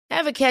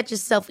Ever catch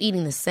yourself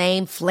eating the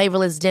same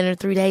flavorless dinner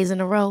 3 days in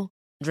a row?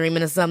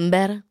 Dreaming of something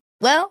better?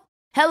 Well,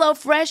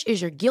 HelloFresh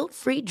is your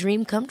guilt-free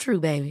dream come true,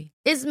 baby.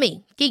 It's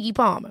me, Keke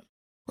Palmer.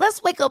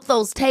 Let's wake up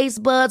those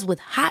taste buds with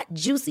hot,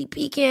 juicy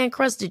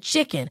pecan-crusted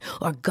chicken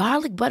or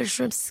garlic butter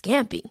shrimp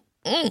scampi.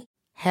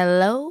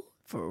 Hello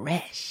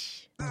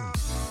Fresh.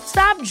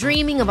 Stop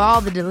dreaming of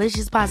all the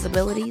delicious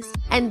possibilities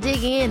and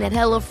dig in at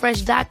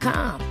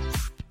HelloFresh.com.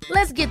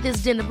 Let's get this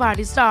dinner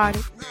party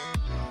started.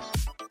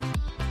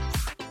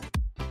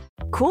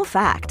 Cool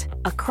fact,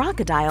 a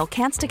crocodile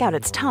can't stick out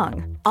its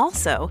tongue.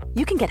 Also,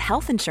 you can get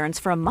health insurance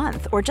for a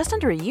month or just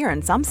under a year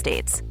in some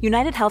states.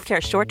 United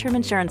Healthcare short-term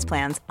insurance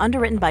plans,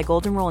 underwritten by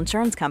Golden Rule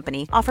Insurance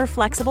Company, offer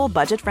flexible,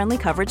 budget-friendly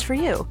coverage for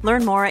you.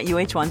 Learn more at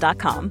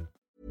uh1.com.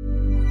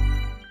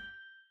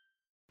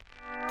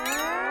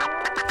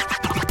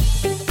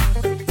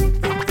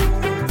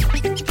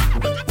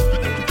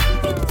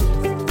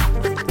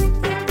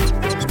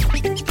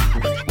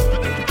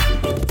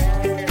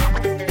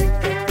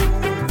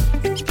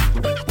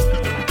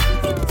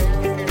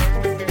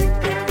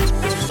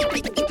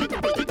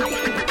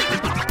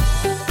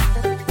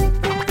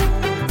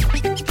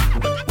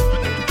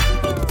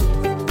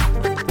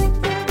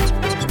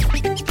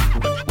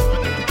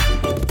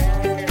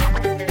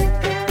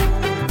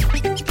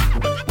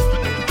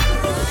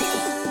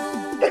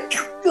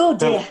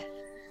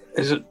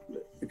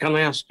 Can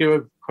I ask you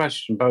a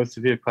question, both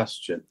of you a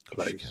question,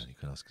 please? You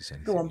can ask us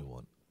anything you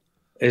want.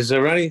 Is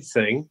there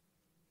anything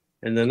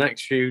in the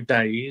next few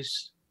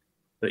days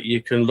that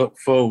you can look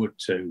forward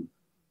to?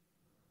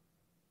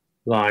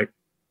 Like,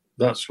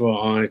 that's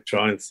what I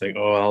try and think.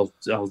 Oh,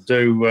 I'll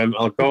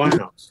go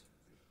out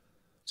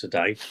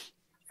today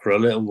for a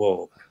little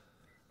walk,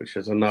 which,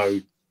 as I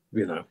know,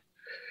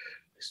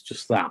 it's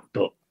just that.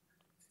 But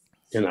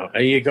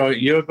you're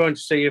going to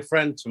see your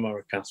friend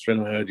tomorrow, Catherine,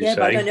 I heard you say. Yeah,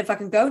 but I don't know if I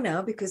can go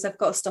now because I've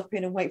got to stop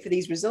in and wait for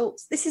these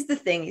results. This is the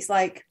thing. It's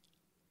like...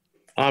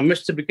 I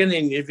missed the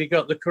beginning. Have you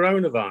got the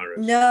coronavirus?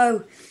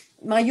 No.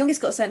 My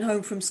youngest got sent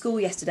home from school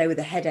yesterday with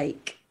a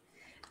headache.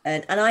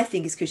 And I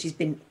think it's because she's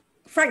been,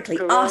 frankly,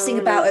 arsing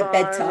about at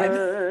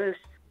bedtime.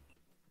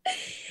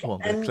 Oh, I'm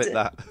going to clip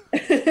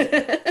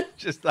that.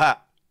 Just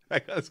that.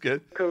 That's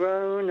good.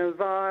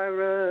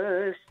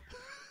 Coronavirus.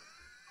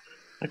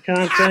 I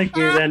can't take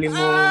it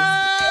anymore.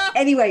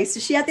 Anyway, so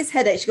she had this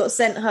headache. She got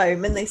sent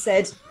home, and they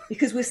said,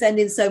 because we're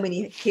sending so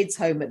many kids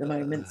home at the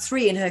moment,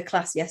 3 in her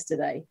class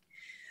yesterday,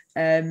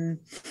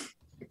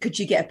 could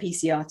you get a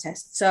PCR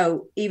test?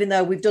 So even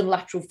though we've done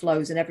lateral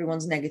flows and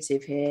everyone's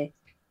negative here,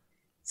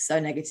 so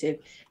negative,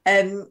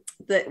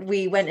 that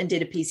we went and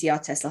did a PCR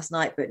test last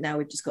night, but now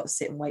we've just got to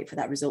sit and wait for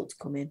that result to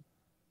come in,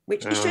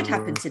 which it should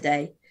happen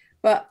today.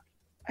 But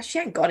she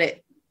ain't got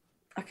it.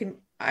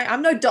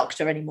 I'm no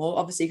doctor anymore,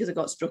 obviously, because I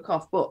got struck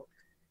off, but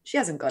she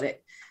hasn't got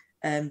it.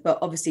 But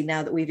obviously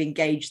now that we've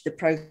engaged the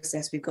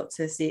process, we've got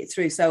to see it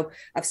through. So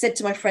I've said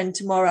to my friend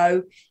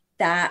tomorrow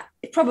that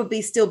it'd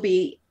probably still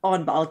be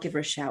on, but I'll give her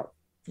a shout.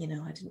 I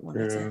didn't want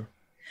her to.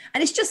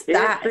 And it's just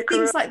that,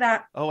 things like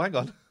that. Oh, hang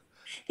on.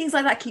 Things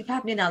like that keep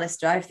happening,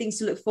 Alistair. I have things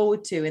to look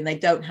forward to and they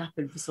don't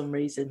happen for some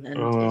reason. And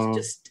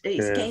it's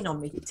getting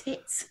on me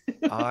tits.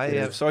 I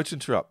am sorry to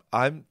interrupt.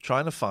 I'm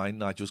trying to find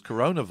Nigel's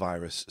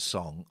coronavirus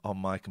song on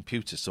my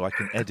computer so I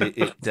can edit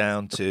it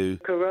down to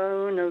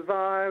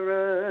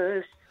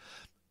coronavirus.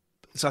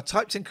 So I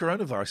typed in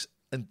coronavirus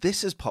and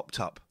this has popped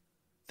up.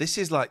 This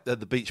is like the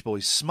Beach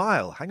Boys'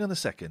 Smile. Hang on a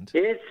second.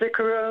 It's a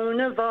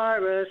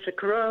coronavirus,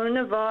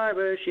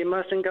 you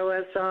mustn't go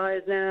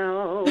outside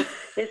now.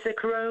 It's a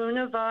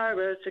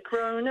coronavirus,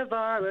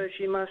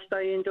 you must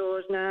stay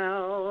indoors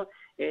now.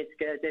 It's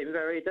getting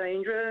very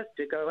dangerous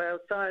to go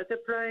outside the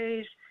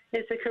place.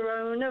 It's a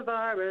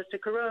coronavirus,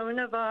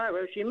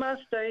 you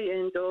must stay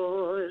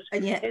indoors.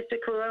 And yet, it's a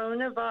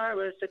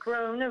coronavirus,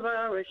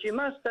 you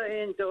must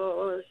stay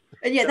indoors.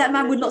 And yet that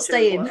man would not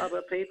stay in. What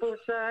other people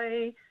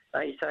say.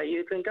 They say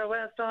you can go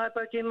outside,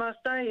 but you must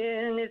stay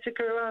in. It's a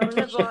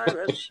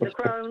coronavirus, the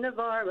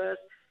coronavirus.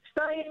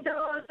 Stay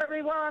indoors,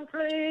 everyone,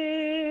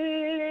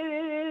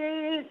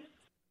 please.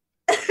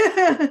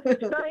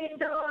 Stay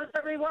indoors,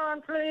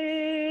 everyone,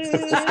 please.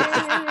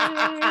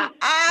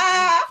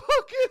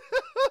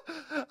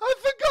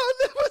 I've forgotten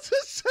there was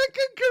a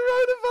second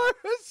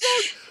coronavirus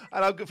song.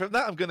 And from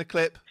that, I'm going to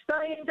clip.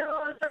 Stay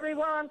indoors,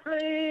 everyone,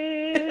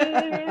 please.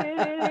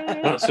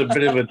 That's a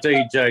bit of a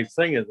DJ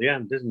thing at the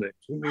end, isn't it?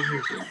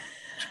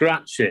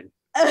 Scratching.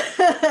 But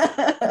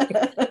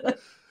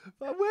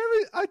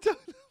where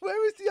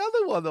is the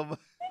other one on my...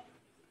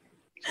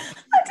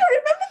 I don't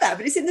remember that,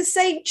 but it's in the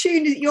same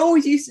tune that you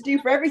always used to do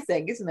for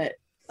everything, isn't it?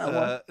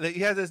 He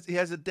has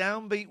a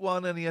downbeat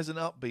one and he has an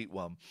upbeat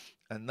one,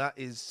 and that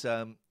is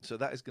so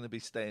that is going to be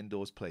 "Stay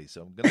Indoors, Please."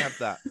 So I'm going to have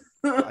that.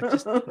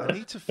 I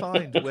need to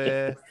find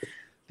where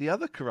the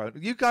other corona.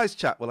 You guys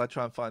chat while I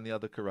try and find the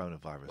other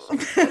coronavirus. On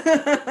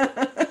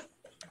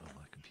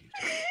my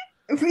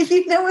computer.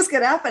 You know what's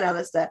going to happen,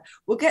 Alistair?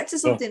 We'll get to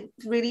something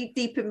really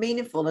deep and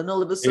meaningful, and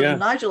all of a sudden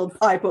Nigel will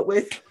pipe up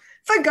with,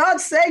 "For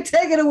God's sake,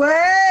 take it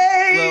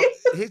away!"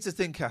 Well, here's the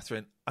thing,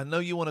 Catherine. I know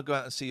you want to go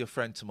out and see your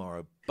friend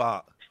tomorrow,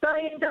 but... Stay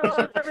Stay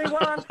indoors,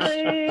 everyone,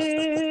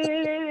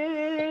 please.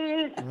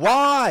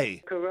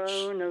 Why?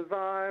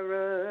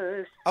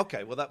 Coronavirus.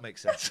 Okay, well, that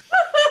makes sense.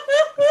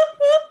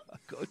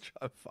 I've got to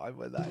try and find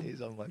where that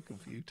is on my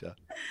computer.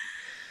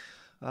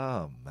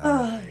 Oh, man.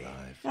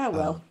 Alive. Oh,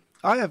 well.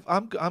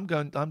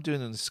 I'm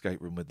doing an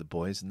escape room with the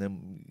boys, and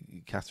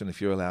then, Catherine,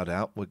 if you're allowed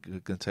out, we're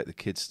going to take the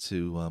kids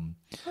to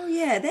Oh,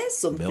 yeah, there's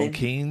something.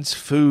 Milkeen's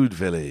Food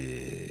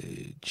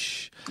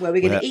Village. Where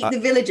we're going to eat the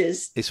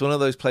villagers. It's one of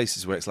those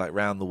places where it's like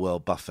round the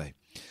world buffet.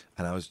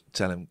 And I was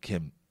telling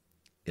Kim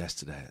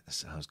yesterday,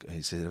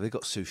 he said, have they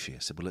got sushi? I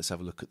said, well, let's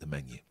have a look at the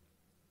menu.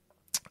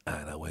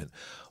 And I went,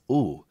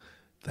 oh,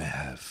 they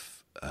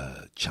have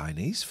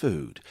Chinese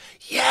food.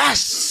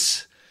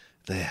 Yes!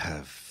 They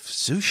have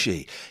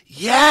sushi.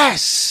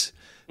 Yes!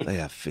 They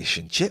have fish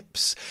and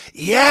chips.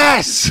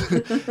 Yes!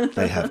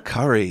 They have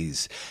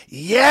curries.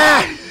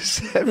 Yes!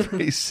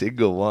 Every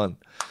single one.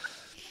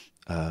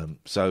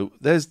 So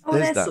there's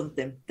that.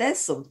 Something. There's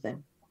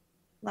something.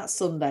 That's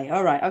Sunday.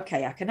 All right.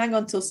 Okay. I can hang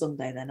on till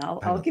Sunday then.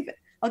 I'll give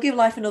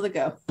life another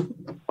go.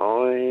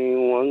 I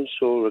once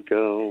saw a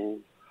girl,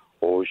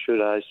 or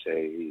should I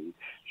say,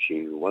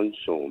 she once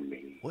saw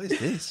me. What is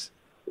this?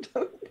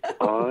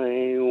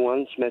 I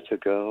once met a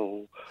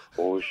girl,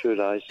 or should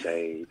I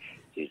say,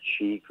 did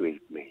she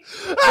greet me?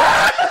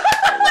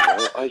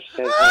 I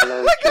said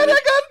hello.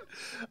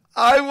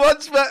 Hang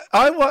on.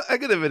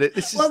 Hang on a minute.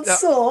 This is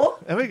saw.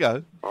 There we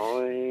go.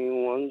 I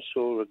once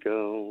saw a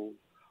girl,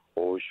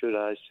 or should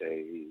I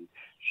say,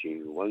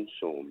 she once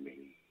saw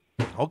me.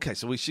 Okay,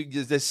 so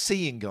there's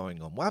seeing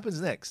going on. What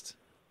happens next?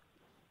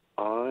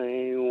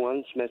 I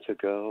once met a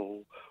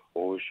girl,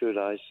 or should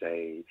I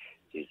say,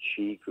 did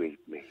she greet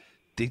me?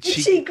 Did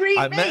she greet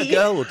me? I met a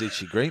girl, or did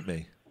she greet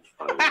me?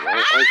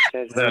 I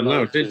said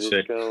hello did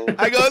she? Girl.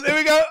 Hang on, here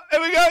we go.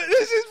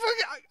 This is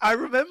fucking... I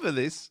remember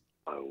this.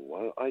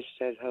 I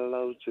said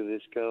hello to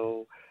this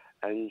girl,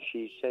 and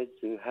she said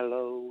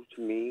hello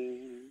to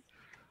me.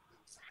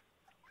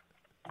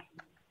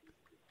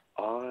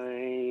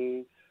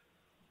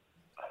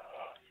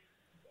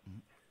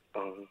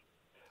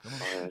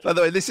 By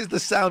the way, this is the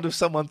sound of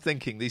someone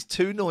thinking. These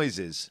two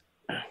noises.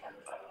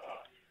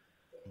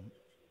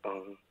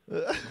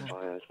 I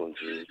asked one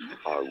to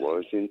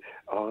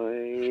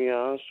I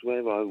asked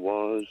where I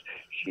was.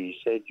 She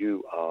said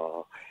you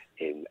are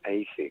in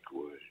a thick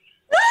wood.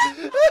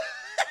 I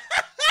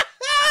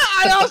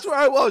asked where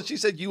I was. She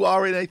said you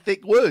are in a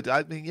thick wood.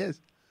 I mean, yes.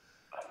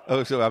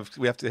 Oh, so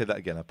we have to hear that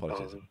again. I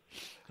apologize.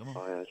 Come on.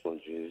 I asked one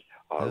to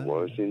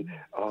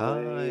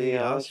I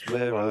asked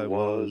where I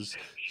was.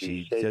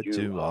 She said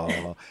you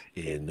are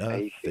in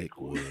a thick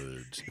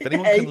wood. If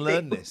anyone can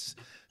learn this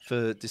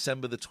for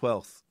December the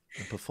 12th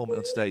and perform it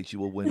on stage, you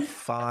will win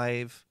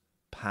 £5.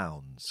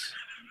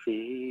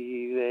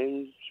 He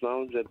then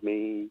smiled at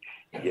me.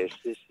 Yes,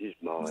 this is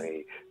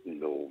my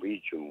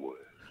Norwegian word.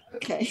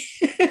 Okay.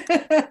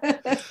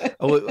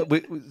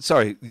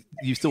 Sorry,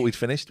 you thought we'd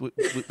finished?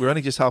 We're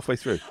only just halfway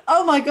through.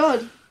 Oh, my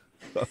God.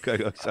 Okay,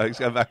 sorry, let's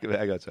go back a bit.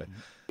 Hang on, sorry.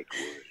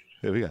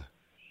 Here we go.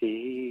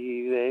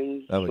 He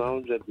then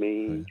smiled at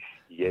me.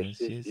 Yes,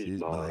 this is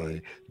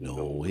my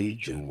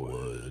Norwegian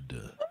word.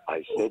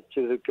 I said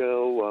to the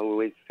girl,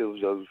 oh, it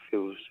feels so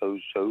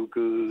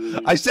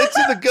good. I said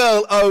to the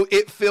girl,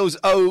 it feels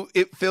so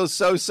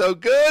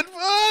good.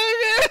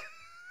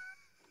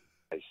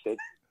 I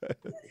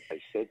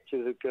said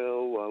to the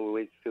girl, oh,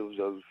 it feels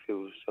so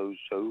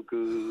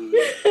good.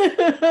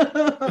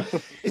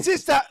 Is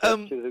this that?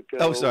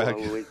 Girl, sorry.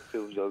 Oh, it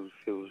feels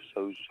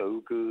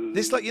so good.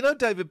 This, like,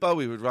 David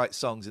Bowie would write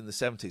songs in the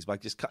 70s by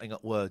just cutting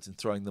up words and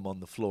throwing them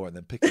on the floor and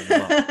then picking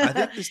them up. I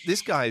think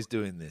this guy is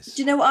doing this.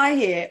 Do you know what I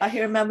hear? I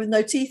hear a man with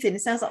no teeth in.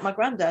 It sounds like my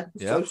granddad.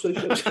 Yeah. I said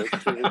to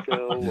the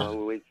girl,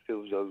 oh, it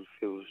feels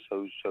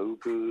so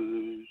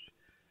good.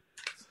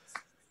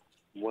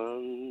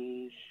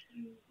 Once,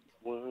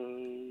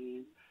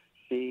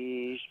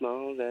 she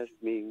smiled at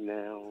me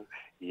now.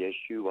 Yes,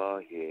 you are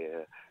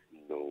here,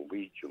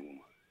 Norwegian.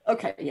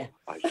 Okay, yeah.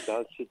 I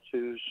started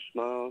to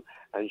smile,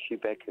 and she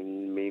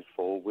beckoned me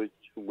forward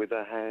with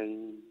her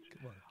hand.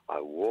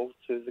 I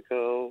walked to the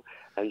girl,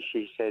 and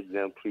she said,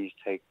 now please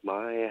take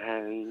my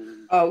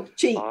hand. Oh,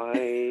 cheap.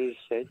 I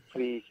said,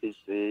 please, is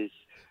this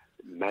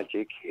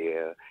magic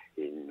here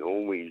in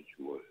Norwegian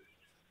word?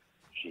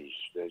 She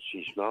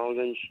smiled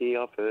and she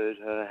offered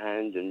her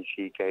hand and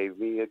she gave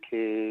me a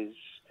kiss.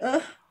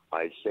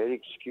 I said,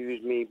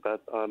 excuse me,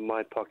 but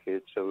my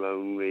pockets are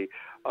only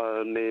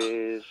a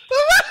miss.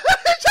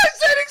 I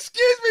said,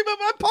 excuse me, but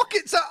my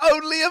pockets are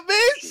only a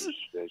miss.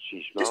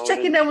 She smiled just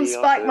checking no one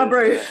spiked my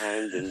brew. Her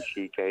hand and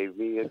she gave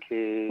me a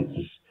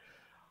kiss.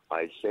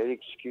 I said,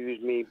 excuse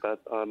me, but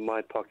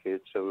my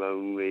pockets are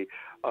only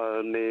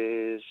a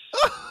miss.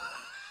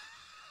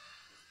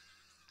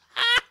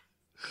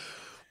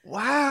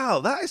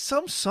 Wow, that is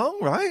some song,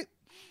 right?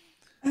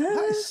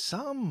 That is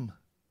some.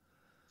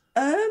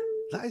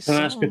 That is Can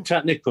I ask a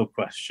technical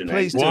question?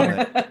 Please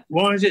do.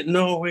 Why is it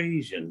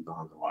Norwegian,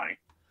 by the way?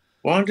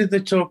 Why did they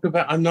talk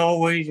about a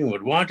Norwegian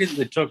word? Why didn't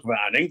they talk about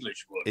an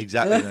English word?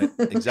 Exactly, mate.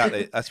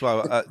 Exactly. That's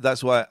why.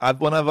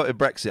 When I voted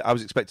Brexit, I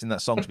was expecting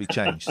that song to be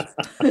changed.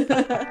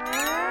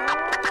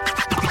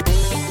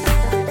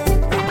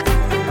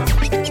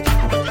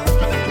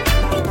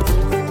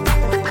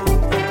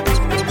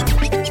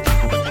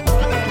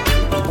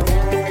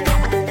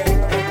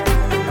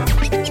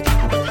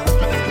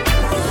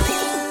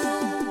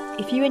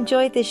 If you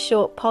enjoyed this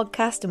short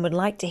podcast and would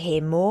like to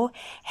hear more,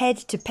 head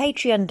to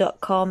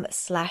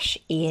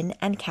patreon.com/Ian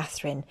and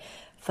Catherine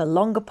for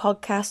longer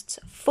podcasts,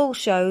 full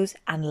shows,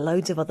 and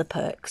loads of other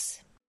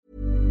perks.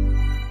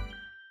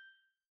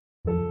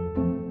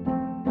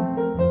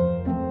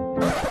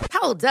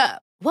 Hold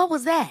up. What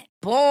was that?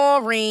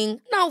 Boring.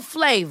 No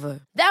flavor.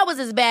 That was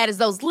as bad as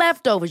those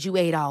leftovers you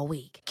ate all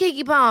week.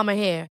 Keke Palmer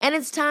here, and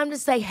it's time to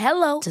say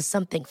hello to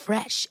something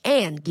fresh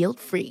and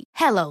guilt-free.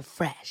 Hello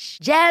Fresh.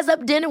 Jazz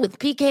up dinner with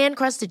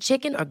pecan-crusted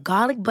chicken or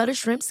garlic butter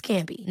shrimp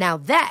scampi. Now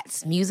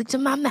that's music to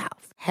my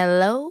mouth.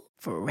 Hello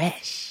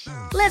Fresh.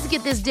 Let's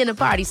get this dinner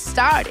party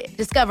started.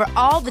 Discover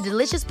all the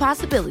delicious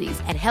possibilities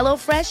at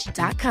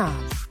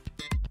hellofresh.com.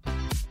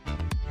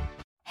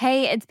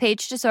 Hey, it's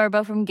Paige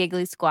DeSorbo from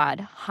Giggly Squad.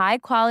 High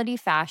quality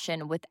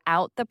fashion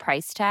without the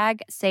price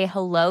tag. Say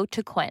hello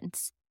to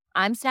Quince.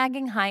 I'm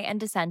snagging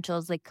high-end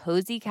essentials like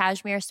cozy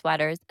cashmere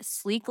sweaters,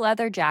 sleek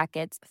leather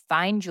jackets,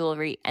 fine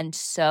jewelry, and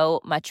so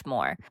much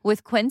more.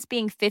 With Quince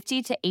being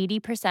 50 to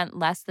 80%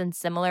 less than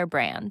similar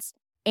brands.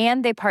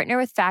 And they partner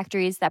with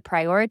factories that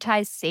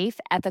prioritize safe,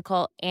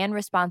 ethical, and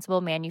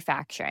responsible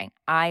manufacturing.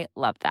 I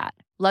love that.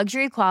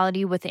 Luxury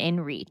quality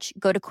within reach.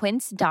 Go to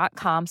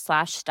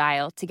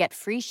quince.com/style to get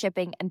free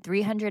shipping and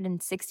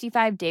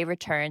 365-day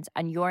returns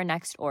on your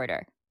next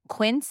order.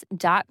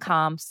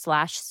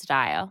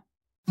 Quince.com/style.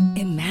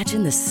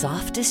 Imagine the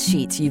softest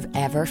sheets you've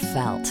ever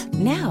felt.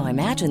 Now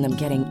imagine them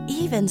getting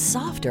even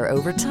softer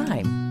over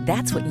time.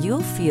 That's what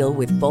you'll feel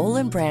with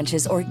Boll &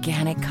 Branch's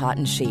organic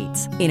cotton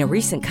sheets. In a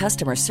recent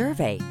customer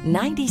survey,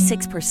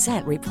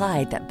 96%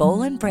 replied that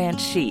Boll & Branch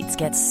sheets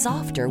get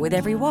softer with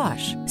every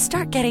wash.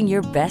 Start getting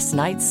your best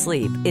night's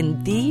sleep in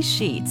these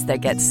sheets that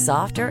get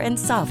softer and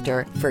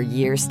softer for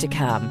years to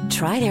come.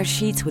 Try their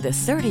sheets with a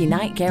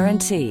 30-night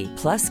guarantee.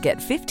 Plus, get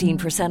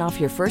 15% off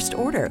your first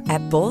order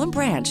at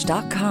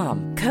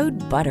bollandbranch.com.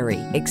 Code BUTTERY.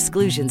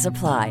 Exclusions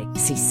apply.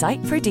 See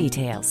site for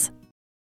details.